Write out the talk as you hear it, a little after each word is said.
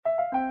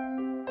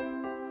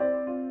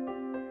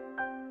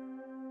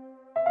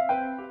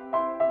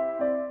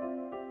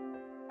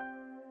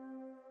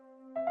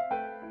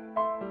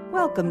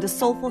Welcome to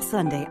Soulful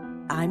Sunday.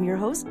 I'm your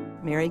host,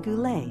 Mary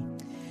Goulet.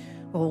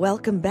 Well,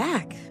 welcome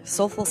back,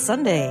 Soulful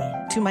Sunday,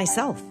 to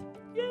myself.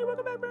 Yay,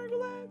 welcome back, Mary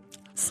Goulet.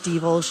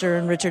 Steve Olsher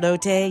and Richard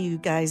Ote, you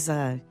guys,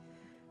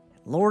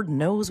 Lord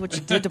knows what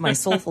you did to my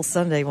Soulful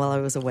Sunday while I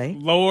was away.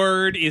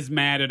 Lord is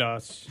mad at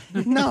us.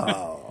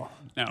 No.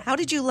 No. How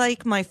did you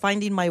like my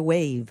Finding My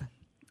Wave?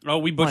 Oh,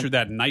 we butchered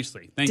that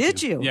nicely. Thank you.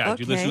 Did you? Yeah,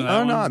 did you listen to Okay. that Oh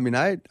one? no, I mean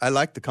I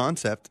like the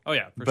concept. Oh,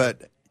 yeah, for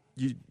but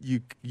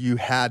you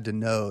had to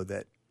know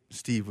that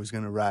Steve was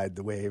going to ride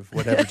the wave,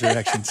 whatever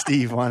direction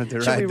Steve wanted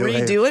to Should ride we the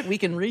wave. redo it? We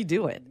can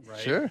redo it.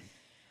 Sure. It's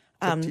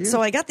up to you. So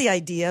I got the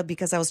idea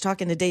because I was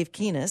talking to Dave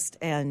Keenest,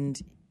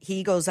 and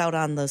he goes out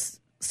on the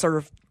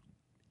surf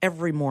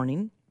every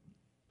morning,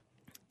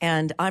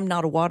 and I'm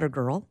not a water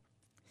girl.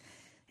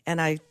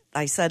 And I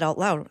said out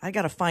loud, I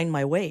got to find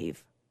my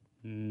wave,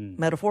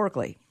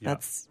 metaphorically. Yeah.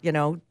 That's, you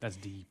know, That's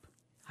deep.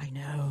 I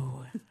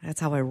know. That's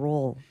how I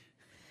roll.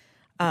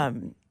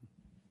 So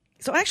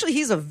actually,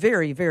 he's a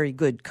very, very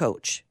good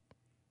coach.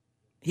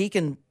 He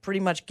can pretty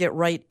much get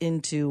right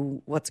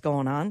into what's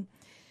going on.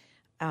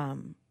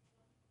 And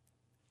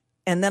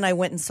then I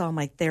went and saw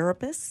my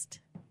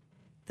therapist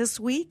this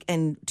week,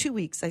 and 2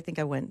 weeks. I think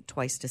I went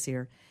twice to see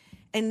her.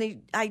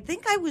 And I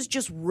think I was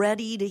just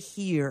ready to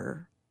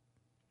hear,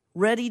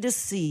 ready to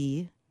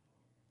see,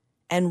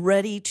 and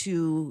ready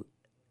to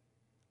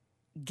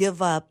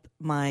give up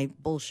my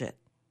bullshit.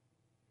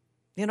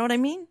 You know what I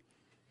mean?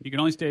 You can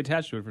only stay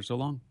attached to it for so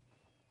long.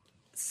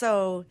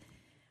 So,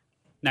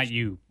 Not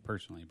you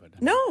personally,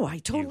 but no, I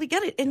totally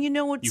get it. And you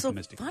know what's so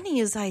Euphemistically. funny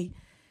is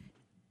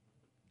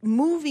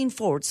moving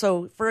forward.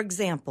 So, for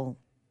example,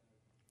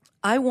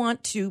 I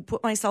want to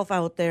put myself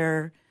out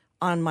there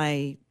on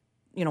my,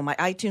 my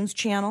iTunes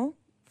channel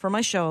for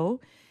my show,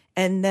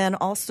 and then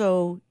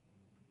also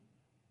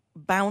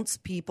bounce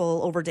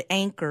people over to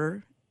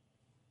Anchor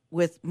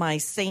with my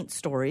saint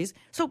stories.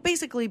 So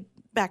basically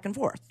back and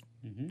forth.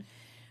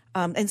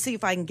 And see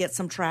if I can get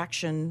some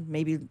traction,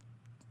 maybe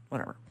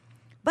whatever.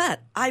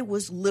 But I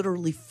was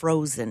literally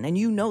frozen. And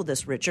you know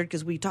this, Richard,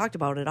 because we talked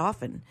about it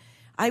often.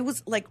 I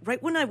was like,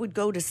 right when I would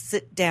go to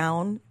sit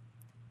down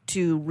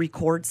to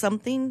record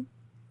something,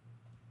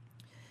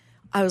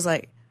 I was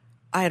like,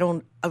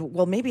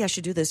 well, maybe I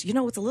should do this.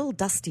 It's a little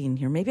dusty in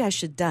here. Maybe I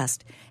should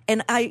dust.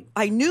 And I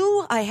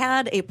knew I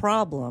had a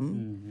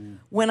problem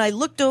when I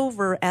looked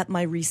over at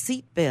my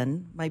receipt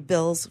bin, my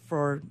bills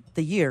for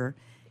the year,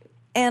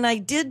 and I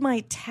did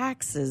my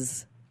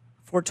taxes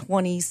for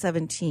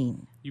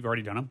 2017. you've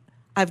already done them.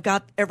 I've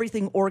got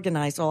everything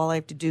organized. All I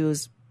have to do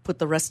is put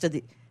the rest of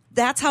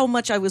that's how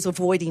much I was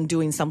avoiding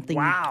doing something.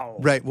 Wow.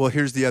 Right. Well,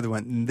 here's the other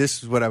one. And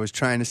this is what I was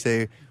trying to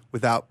say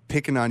without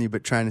picking on you,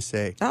 but trying to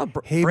say,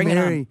 hey, bring it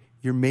Mary, on.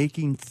 you're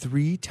making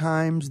 3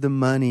 times the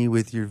money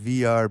with your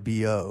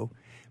VRBO.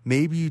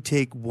 Maybe you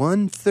take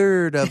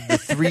 1/3 of the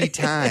 3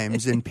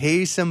 times and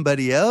pay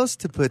somebody else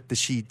to put the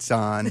sheets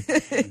on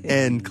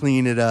and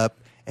clean it up.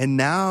 And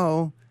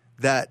now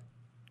that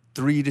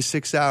 3 to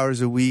 6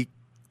 hours a week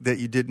that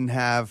you didn't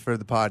have for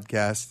the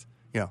podcast,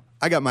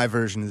 I got my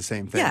version of the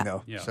same thing, Yeah.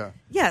 though. Yeah. So.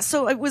 Yeah,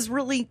 so it was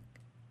really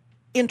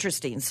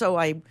interesting. So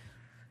I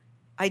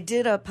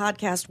did a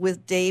podcast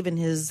with Dave and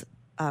his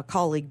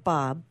colleague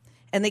Bob,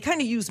 and they kind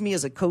of used me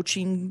as a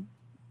coaching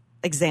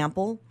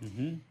example.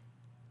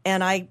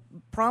 And I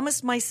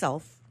promised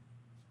myself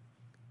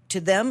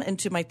to them and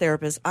to my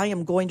therapist, I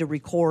am going to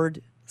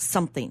record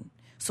something.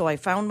 So I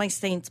found my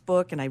Saints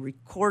book and I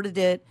recorded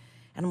it,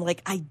 and I'm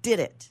like, I did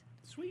it.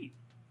 Sweet.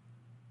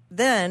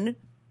 Then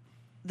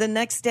the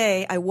next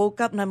day I woke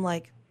up and I'm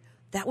like,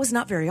 that was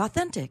not very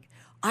authentic.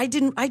 I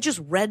just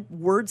read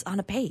words on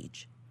a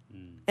page.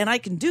 And I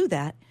can do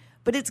that,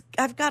 but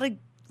I've got to,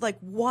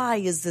 why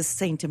is this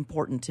saint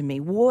important to me?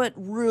 What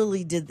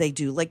really did they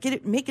do?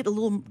 Make it a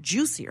little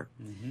juicier.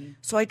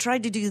 So I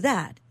tried to do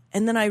that.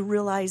 And then I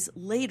realized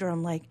later,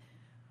 I'm like,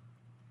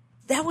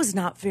 that was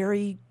not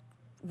very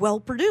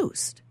well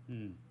produced.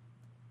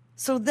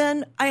 So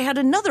then I had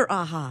another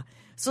aha.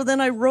 So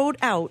then I wrote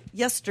out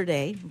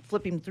yesterday,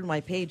 flipping through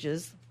my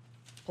pages,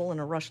 pulling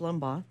a Rush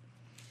Limbaugh,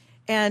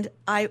 and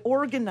I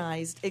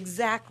organized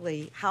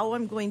exactly how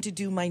I'm going to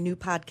do my new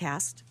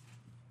podcast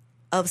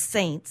of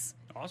saints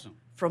Awesome.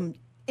 from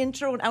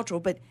intro and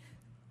outro. But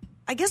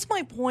I guess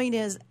my point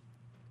is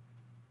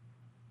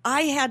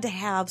I had to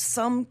have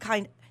some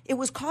kind – it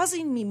was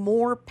causing me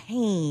more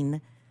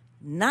pain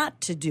not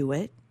to do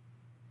it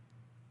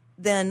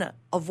than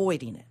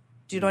avoiding it.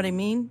 Do you know what I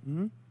mean?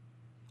 Mm-hmm.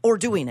 Or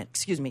doing it,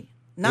 excuse me.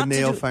 Not The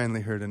to nail do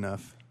finally hurt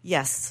enough.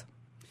 Yes.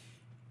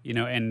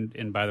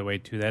 And by the way,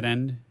 to that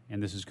end,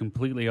 and this is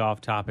completely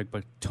off topic,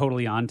 but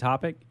totally on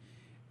topic,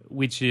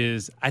 which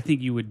is I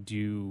think you would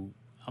do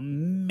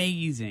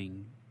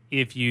amazing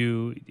have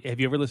you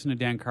ever listened to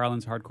Dan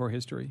Carlin's Hardcore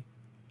History?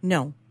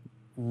 No.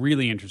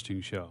 Really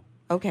interesting show.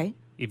 Okay.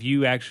 If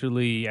you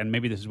actually, and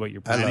maybe this is what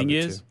your planning it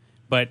is, too.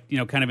 but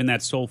kind of in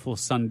that Soulful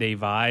Sunday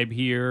vibe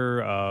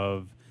here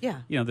of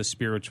the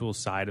spiritual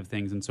side of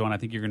things and so on, I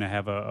think you're going to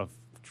have a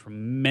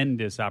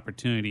tremendous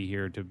opportunity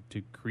here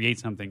to create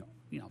something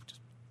just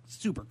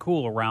super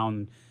cool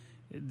around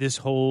this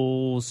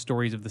whole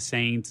stories of the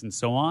saints and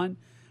so on,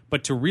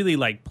 but to really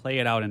like play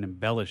it out and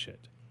embellish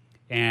it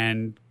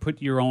and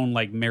put your own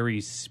like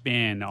Mary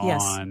spin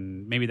Yes.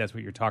 on. Maybe that's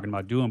what you're talking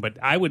about doing, but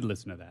I would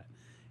listen to that.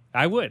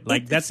 I would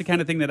like. That's the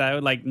kind of thing that I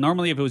would like.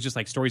 Normally, if it was just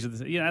like stories of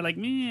the, I like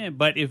meh.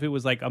 But if it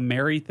was like a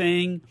Mary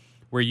thing,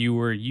 where you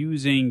were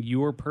using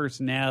your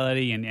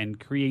personality and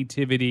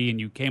creativity, and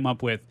you came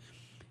up with,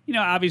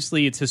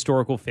 obviously it's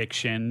historical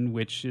fiction,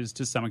 which is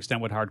to some extent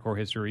what hardcore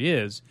history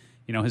is.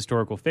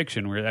 Historical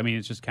fiction, where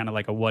it's just kind of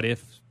like a what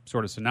if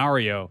sort of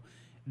scenario.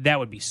 That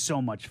would be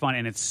so much fun,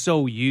 and it's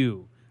so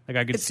you. Like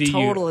I could It's see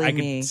totally you. I could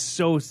me.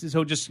 so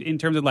just in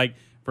terms of like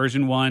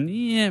version 1,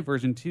 yeah,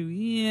 version 2,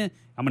 yeah.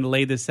 I'm going to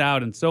lay this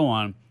out and so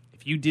on.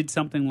 If you did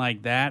something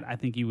like that, I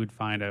think you would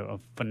find a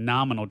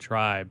phenomenal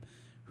tribe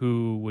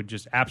who would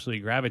just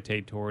absolutely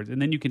gravitate towards.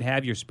 And then you can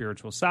have your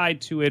spiritual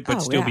side to it, but Oh,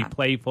 still be yeah.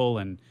 playful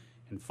and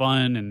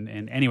fun.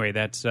 And anyway,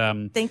 that's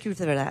Thank you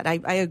for that.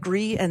 I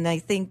agree, and I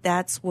think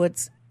that's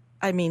what's.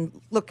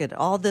 Look at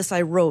all this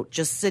I wrote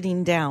just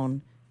sitting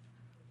down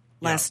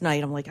last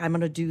night. I'm like, I'm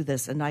going to do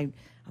this, and I'm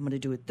going to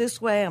do it this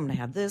way. I'm going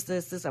to have this.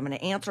 I'm going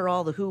to answer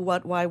all the who,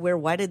 what, why, where.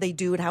 Why did they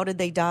do it? How did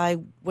they die?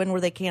 When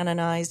were they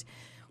canonized?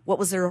 What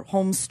was their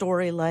home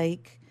story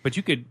like? but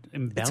you could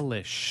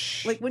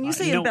embellish. Like when you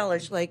say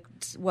embellish, like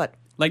what?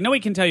 Like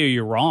nobody can tell you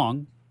you're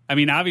wrong.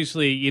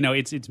 Obviously,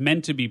 it's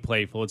meant to be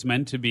playful. It's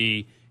meant to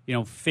be,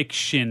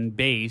 fiction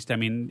based.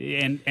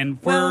 And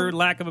for Well,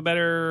 lack of a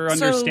better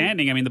so-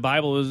 understanding, the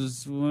Bible is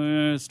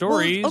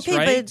stories, Well, okay,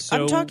 right? but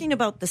I'm talking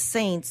about the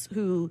saints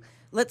who,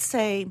 let's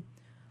say,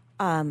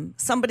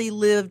 somebody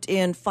lived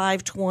in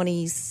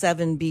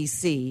 527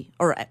 BC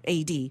or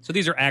AD. So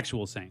these are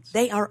actual saints.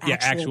 They are Yeah,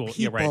 actual yeah,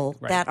 people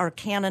right. that are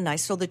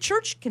canonized. So the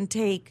church can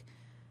take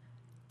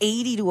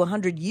 80 to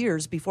 100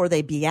 years before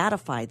they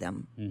beatify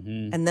them,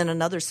 and then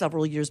another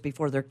several years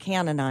before they're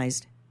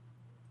canonized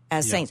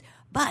as saints.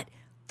 But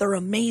they're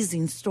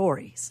amazing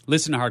stories.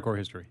 Listen to Hardcore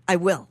History. I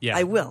will. Yeah.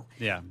 I will.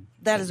 Yeah.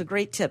 That is a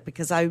great tip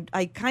because I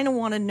kind of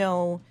want to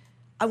know.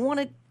 I want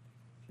to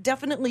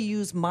definitely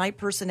use my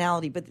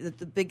personality, but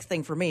the big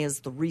thing for me is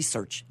the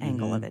research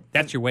angle of it.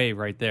 That's your wave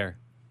right there.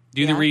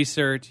 Do the Yeah.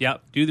 research.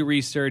 Yep. Do the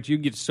research. You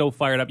get so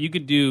fired up. You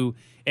could do,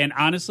 and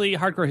honestly,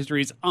 Hardcore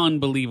History is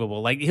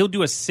unbelievable. Like he'll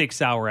do a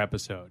 6-hour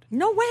episode.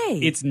 No way.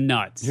 It's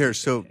nuts. Here,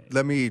 so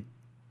let me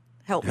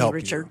help me, help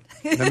Richard.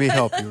 you. Let me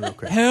help you real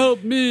quick.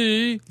 Help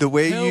me. The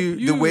way Help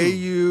the way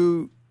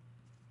you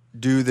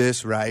do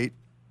this right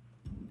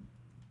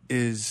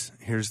is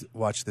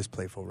watch this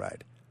playful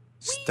ride.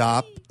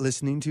 Stop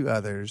listening to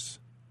others.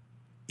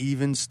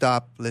 Even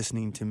stop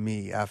listening to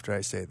me after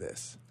I say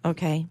this.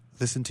 Okay.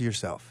 Listen to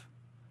yourself.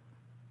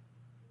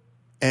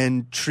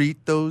 And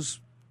treat those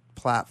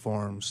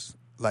platforms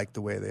like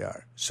the way they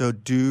are. So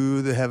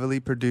do the heavily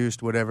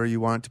produced, whatever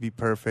you want to be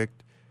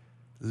perfect,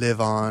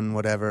 live on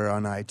whatever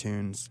on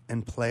iTunes,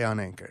 and play on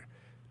Anchor.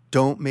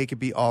 Don't make it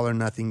be all or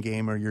nothing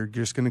game, or you're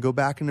just going to go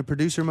back into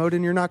producer mode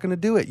and you're not going to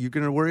do it. You're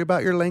going to worry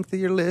about your length of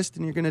your list,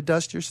 and you're going to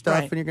dust your stuff,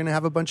 Right. and you're going to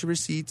have a bunch of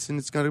receipts, and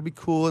it's going to be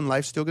cool, and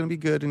life's still going to be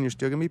good, and you're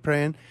still going to be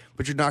praying,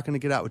 but you're not going to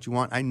get out what you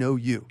want. I know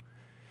you.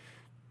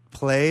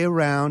 Play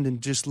around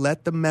and just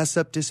let the mess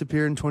up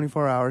disappear in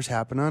 24 hours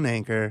happen on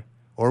Anchor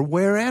or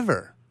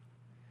wherever.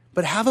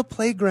 But have a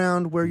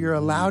playground where you're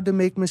allowed to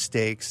make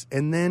mistakes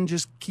and then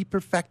just keep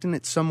perfecting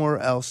it somewhere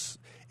else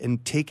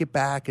and take it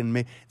back.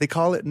 And they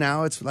call it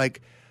now, it's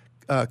like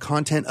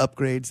content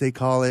upgrades, they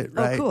call it,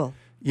 right? Oh, cool.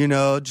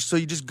 So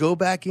you just go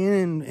back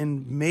in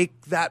and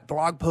make that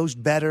blog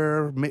post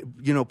better,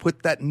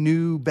 put that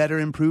new, better,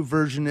 improved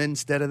version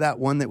instead of that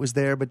one that was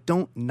there, but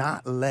don't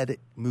not let it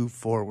move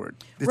forward.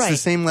 It's the Right.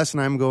 same lesson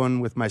I'm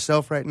going with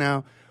myself right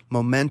now.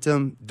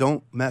 Momentum,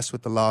 don't mess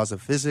with the laws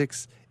of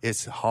physics.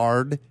 It's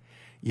hard.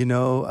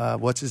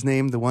 What's his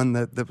name? The one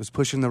that was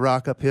pushing the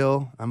rock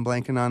uphill? I'm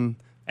blanking on.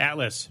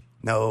 Atlas.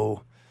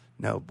 No,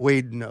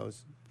 Wade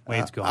knows.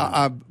 Wade's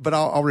gone. But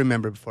I'll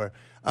remember before.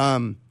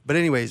 But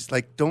anyways,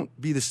 like, don't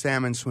be the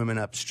salmon swimming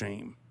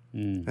upstream.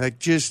 Like,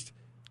 just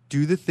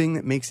do the thing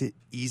that makes it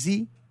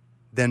easy,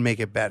 then make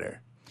it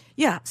better.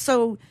 Yeah.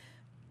 So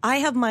I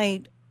have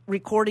my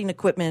recording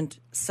equipment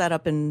set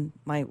up in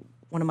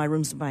one of my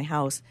rooms in my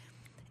house,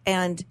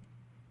 and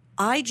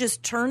I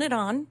just turn it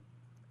on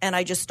and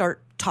I just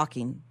start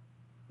talking.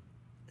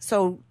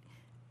 So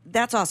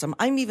that's awesome.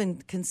 I'm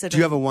even considering Do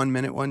you have a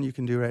 1-minute one you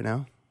can do right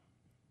now?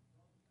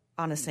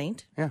 on a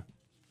saint. Yeah.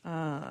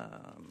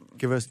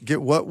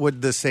 What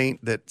would the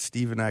saint that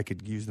Steve and I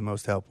could use the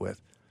most help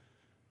with?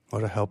 What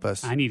to help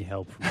us? I need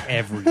help from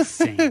every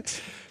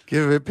saint.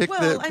 Pick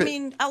Well,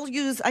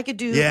 the. I could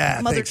do Yeah,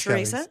 Mother thanks,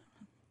 Teresa. guys.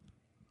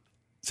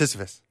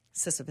 Sisyphus.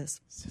 Sisyphus.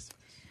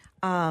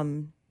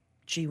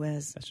 Gee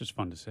whiz. That's just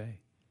fun to say.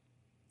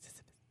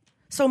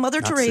 So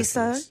Mother Not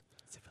Teresa.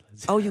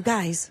 syphilis. Oh, you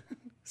guys,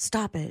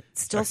 stop it.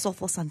 It's still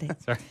Soulful Sunday.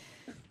 Sorry.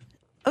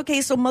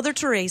 Okay, so Mother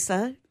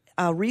Teresa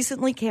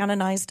recently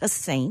canonized a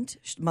saint.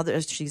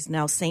 She's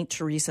now Saint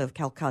Teresa of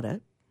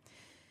Calcutta.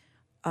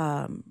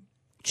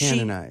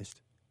 Canonized.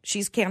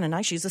 She's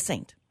canonized. She's a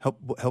saint.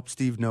 Help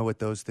Steve know what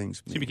those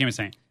things She mean. became a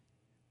saint.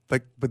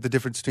 But the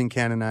difference between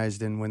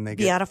canonized and when they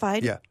get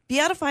Beatified? Yeah.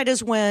 Beatified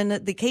is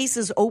when the case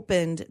is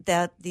opened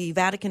that the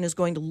Vatican is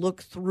going to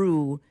look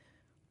through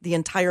the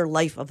entire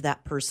life of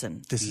that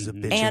person. This is a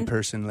bitching And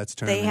person. Let's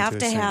turn They him have into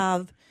to a saint.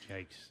 have,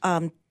 Yikes.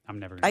 I'm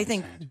never going to I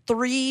think,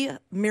 3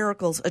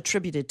 miracles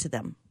attributed to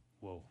them.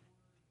 Whoa.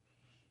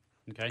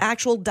 Okay.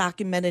 Actual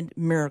documented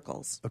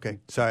miracles. Okay.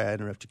 Sorry, I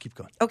interrupted you. Keep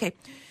going. Okay.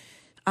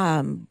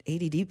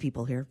 ADD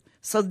people here.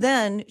 So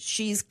then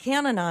she's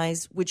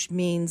canonized, which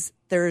means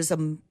there's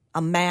a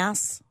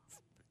mass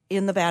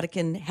in the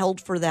Vatican held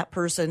for that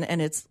person,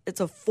 and it's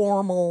a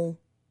formal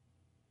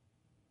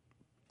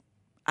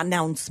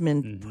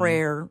announcement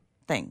prayer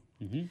thing.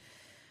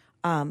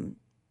 And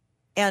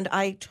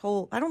I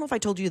don't know if I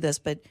told you this,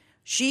 but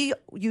she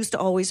used to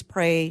always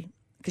pray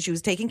because she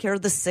was taking care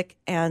of the sick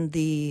and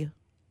the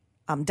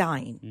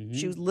dying.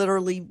 She was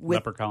literally with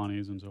leper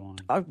colonies and so on.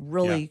 a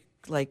really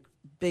like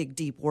big,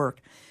 deep work.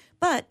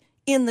 But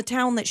in the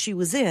town that she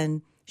was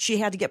in, she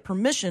had to get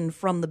permission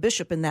from the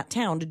bishop in that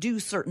town to do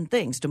certain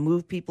things, to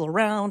move people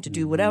around, to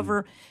do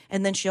whatever.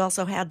 And then she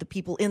also had the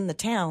people in the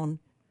town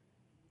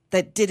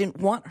that didn't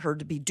want her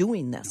to be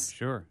doing this,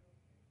 Sure.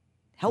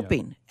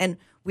 helping. And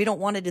we don't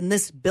want it in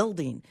this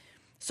building.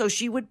 So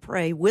she would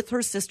pray with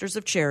her Sisters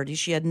of Charity.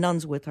 She had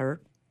nuns with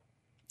her,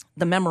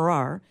 the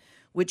Memorar,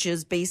 which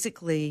is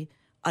basically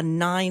a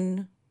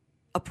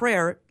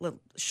prayer,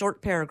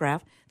 short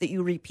paragraph that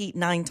you repeat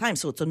 9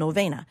 times. So it's a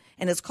novena.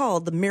 And it's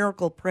called the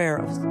Miracle Prayer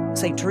of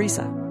St.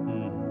 Teresa.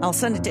 I'll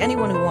send it to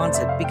anyone who wants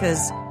it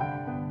because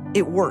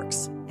it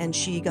works. And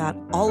she got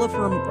all of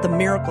the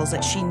miracles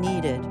that she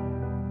needed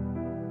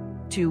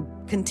to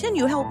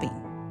continue helping.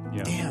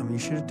 Yeah. Damn, you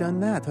should have done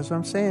that. That's what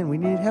I'm saying. We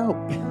need help.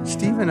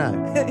 Steve and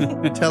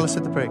I. Tell us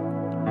at the break.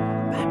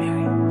 Bye,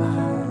 Mary.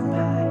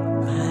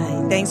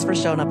 Bye. Thanks for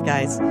showing up,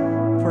 guys,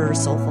 for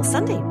Soulful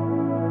Sunday.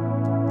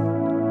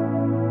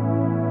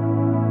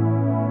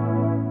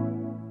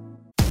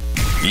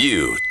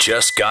 You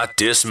just got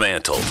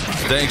dismantled.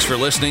 Thanks for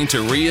listening to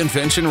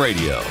Reinvention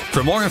Radio.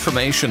 For more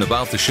information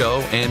about the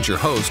show and your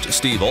host,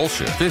 Steve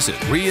Olsher, visit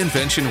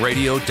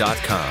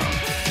reinventionradio.com.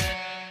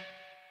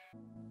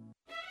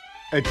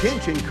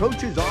 Attention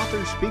coaches,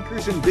 authors,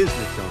 speakers, and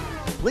business owners.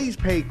 Please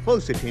pay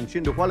close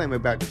attention to what I'm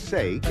about to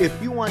say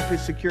if you want to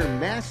secure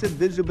massive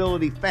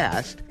visibility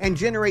fast and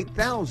generate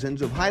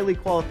thousands of highly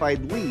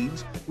qualified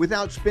leads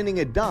without spending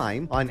a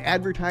dime on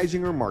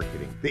advertising or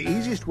marketing. The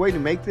easiest way to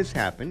make this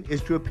happen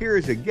is to appear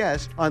as a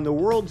guest on the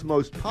world's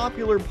most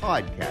popular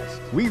podcast.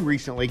 We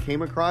recently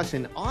came across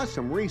an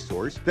awesome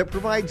resource that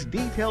provides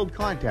detailed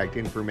contact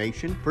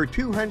information for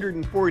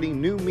 240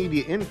 new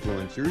media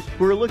influencers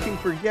who are looking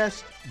for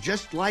guests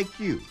just like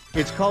you.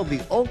 It's called the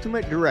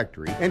Ultimate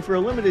Directory, and for a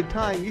limited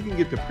time, you can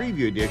get the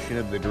preview edition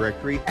of the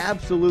directory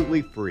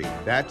absolutely free.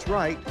 That's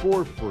right,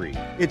 for free.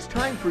 It's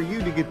time for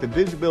you to get the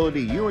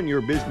visibility you and your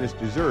business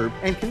deserve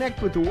and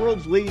connect with the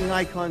world's leading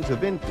icons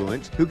of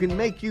influence who can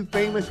make you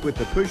famous with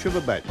the push of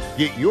a button.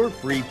 Get your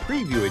free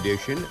preview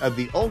edition of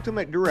the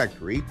Ultimate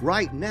Directory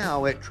right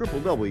now at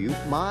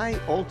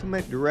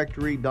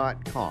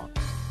www.myultimatedirectory.com.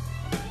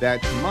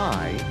 That's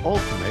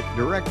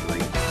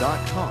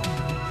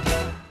myultimatedirectory.com.